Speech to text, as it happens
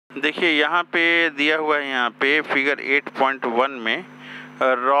देखिए यहाँ पे दिया हुआ है, यहाँ पे फिगर 8.1 में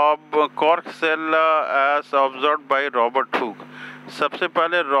cork cell as observed by Robert Hooke. सबसे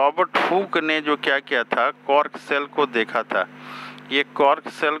पहले रॉबर्ट हुक ने जो क्या किया था, कॉर्क सेल को देखा था। ये कॉर्क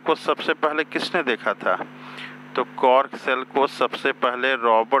सेल को सबसे पहले किसने देखा था? तो कॉर्क सेल को सबसे पहले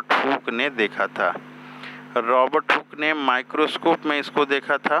रॉबर्ट हुक ने देखा था। रॉबर्ट हुक ने माइक्रोस्कोप में इसको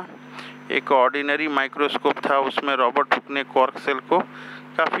देखा था। एक ऑर्डिनरी माइक्रोस्कोप था, उसमें रॉबर्ट हुक ने कॉर्क सेल को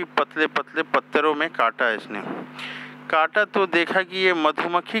काफ़ी पतले पतले पत्थरों में काटा। इसने काटा तो देखा कि ये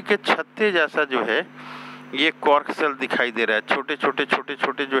मधुमक्खी के छत्ते जैसा जो है ये कॉर्क सेल दिखाई दे रहा है। छोटे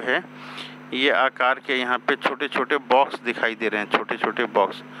छोटे जो है ये आकार के यहाँ पे छोटे छोटे बॉक्स दिखाई दे रहे हैं। छोटे छोटे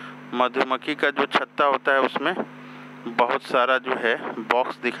बॉक्स, मधुमक्खी का जो छत्ता होता है उसमें बहुत सारा जो है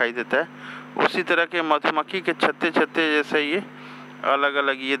बॉक्स दिखाई देता है। उसी तरह के मधुमक्खी के छत्ते जैसे ये अलग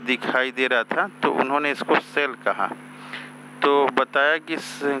अलग ये दिखाई दे रहा था, तो उन्होंने इसको सेल कहा। तो बताया कि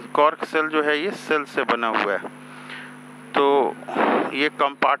कॉर्क सेल जो है ये सेल से बना हुआ है। तो ये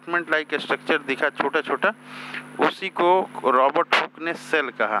कंपार्टमेंट लाइक स्ट्रक्चर दिखा छोटा छोटा, उसी को रॉबर्ट हुक ने सेल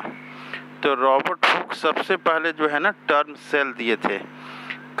कहा। तो रॉबर्ट हुक सबसे पहले जो है ना टर्म सेल दिए थे।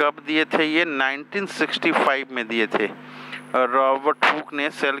 कब दिए थे? ये 1965 में दिए थे। रॉबर्ट हुक ने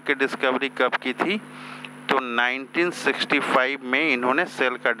सेल की डिस्कवरी कब की थी? तो 1965 में इन्होंने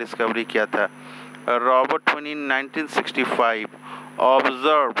सेल का डिस्कवरी किया था। Robert Hooke in 1965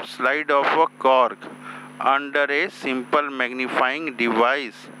 observe slide of a cork under a simple magnifying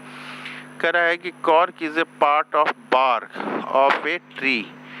device. कह रहा है कि cork is a part of bark of a tree.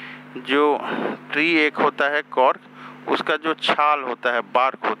 जो ट्री एक होता है कॉर्क, उसका जो छाल होता है,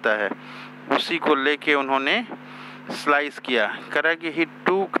 बार्क होता है, उसी को लेके उन्होंने स्लाइस किया। कह रहा है कि ही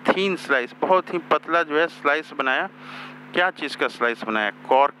टूक थीन स्लाइस, बहुत ही पतला जो है स्लाइस बनाया। क्या चीज़ का स्लाइस बनाया?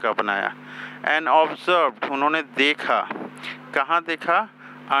 कॉर्क का बनाया। एंड ऑब्जर्व्ड, उन्होंने देखा। कहाँ देखा?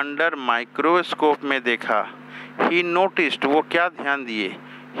 अंडर माइक्रोस्कोप में देखा। ही नोटिस्ड, वो क्या ध्यान दिए?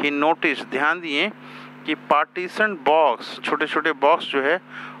 ही नोटिस्ड, ध्यान दिए कि पार्टीशन बॉक्स, छोटे छोटे बॉक्स जो है,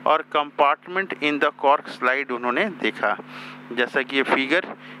 और compartment in the cork slide उन्होंने देखा, जैसा कि ये फिगर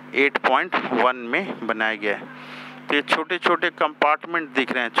 8.1 में बनाया गया है। तो ये छोटे छोटे कंपार्टमेंट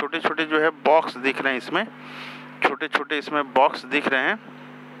दिख रहे हैं, छोटे छोटे जो है बॉक्स दिख रहे हैं, इसमें छोटे छोटे इसमें बॉक्स दिख रहे हैं।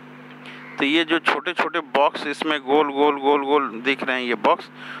 तो ये जो छोटे छोटे बॉक्स इसमें गोल गोल दिख रहे हैं, ये बॉक्स,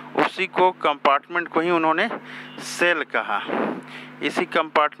 उसी को कंपार्टमेंट को ही उन्होंने सेल कहा। इसी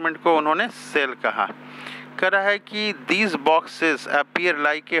कंपार्टमेंट को उन्होंने सेल कहा। कह रहा है कि these boxes appear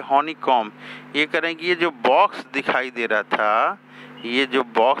like a honeycomb. ये कह रहे हैं कि ये जो बॉक्स दिखाई दे रहा था, ये जो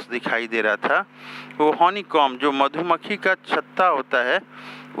बॉक्स दिखाई दे रहा था वो हनीकॉम्ब, जो मधुमक्खी का छत्ता होता है,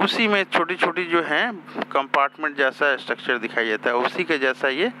 उसी में छोटी छोटी जो है कंपार्टमेंट जैसा स्ट्रक्चर दिखाई देता है, उसी के जैसा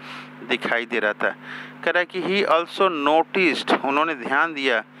ये दिखाई दे रहा था। कह रहा है कि ही ऑल्सो नोटिस्ड, उन्होंने ध्यान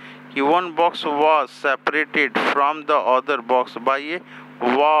दिया कि one box was separated from the other box bye A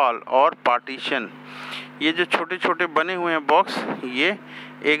wall और पार्टीशन। ये जो छोटे छोटे बने हुए हैं बॉक्स, ये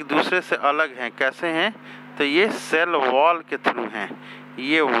एक दूसरे से अलग हैं। कैसे हैं? तो ये सेल वॉल के थ्रू हैं,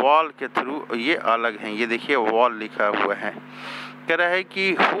 ये वॉल के थ्रू ये अलग हैं। ये देखिए वॉल लिखा हुआ है। कह रहा है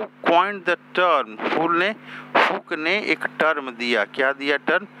कि who coined the term, hook ने एक टर्म दिया। क्या दिया?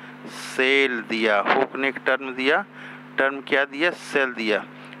 टर्म सेल दिया। हुक ने एक टर्म दिया। टर्म क्या दिया? सेल दिया।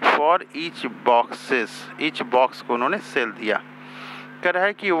 For each boxes, each box को उन्होंने सेल दिया। कह रहा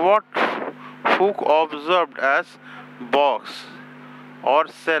है कि what hook observed as box और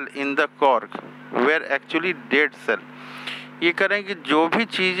cell in the cork were actually dead cell. ये कह रहे हैं कि जो भी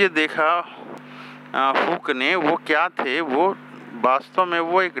चीज़ें देखा हुक ने, वो क्या थे? वो वास्तव में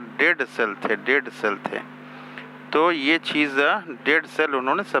वो एक डेड सेल थे। तो ये चीज़ डेड सेल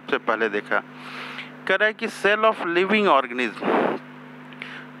उन्होंने सबसे पहले देखा। कह रहा है कि सेल ऑफ लिविंग ऑर्गेनिज्म।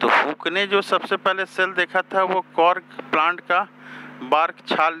 तो हुक ने जो सबसे पहले सेल देखा था वो कॉर्क प्लांट का बार्क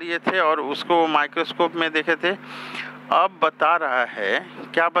छाल लिए थे और उसको माइक्रोस्कोप में देखे थे। अब बता रहा है,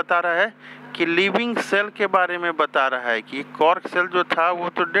 क्या बता रहा है? कि लिविंग सेल के बारे में बता रहा है कि कॉर्क सेल जो था वो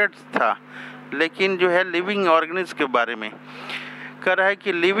तो डेड था, लेकिन जो है लिविंग ऑर्गेनिज्म के बारे में कह रहा है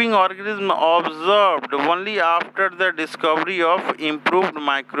कि living organism observed only after the discovery of improved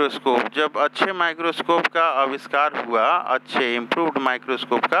microscope. जब अच्छे माइक्रोस्कोप का आविष्कार हुआ, अच्छे इम्प्रूव्ड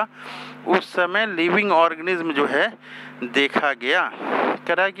माइक्रोस्कोप का, उस समय लिविंग ऑर्गेनिज्म जो है देखा गया।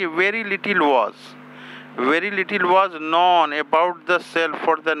 कह रहा है कि very little was non about the cell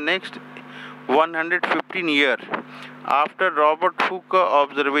for the next 115 year after Robert Hooke का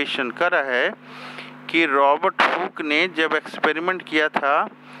ऑब्जर्वेशन। कर रहा है कि रॉबर्ट हुक ने जब एक्सपेरिमेंट किया था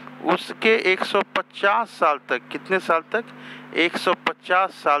उसके 150 साल तक, कितने साल तक?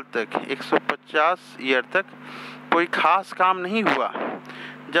 150 साल तक, 150 ईयर तक कोई खास काम नहीं हुआ।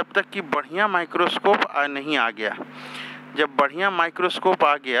 जब तक कि बढ़िया माइक्रोस्कोप नहीं आ गया। जब बढ़िया माइक्रोस्कोप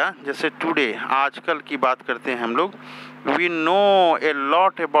आ गया, जैसे टुडे आजकल की बात करते हैं हम लोग, we know a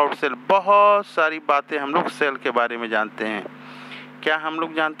lot about cell, बहुत सारी बातें हम लोग सेल के बारे में जानते हैं। क्या हम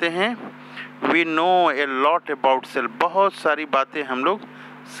लोग जानते हैं? We know a lot about cell, बहुत सारी बातें हम लोग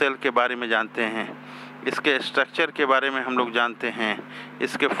सेल के बारे में जानते हैं। इसके स्ट्रक्चर के बारे में हम लोग जानते हैं,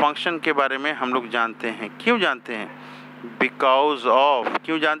 इसके फंक्शन के बारे में हम लोग जानते हैं। क्यों जानते हैं? बिकॉज ऑफ,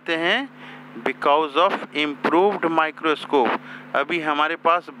 क्यों जानते हैं? Because of improved microscope. अभी हमारे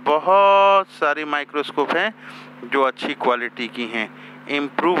पास बहुत सारी माइक्रोस्कोप हैं जो अच्छी क्वालिटी की हैं,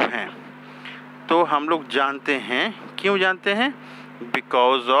 इम्प्रूव हैं, तो हम लोग जानते हैं। क्यों जानते हैं?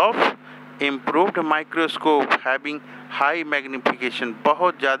 Because of improved microscope having high magnification,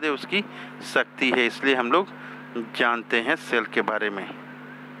 बहुत ज़्यादा उसकी शक्ति है, इसलिए हम लोग जानते हैं सेल के बारे में।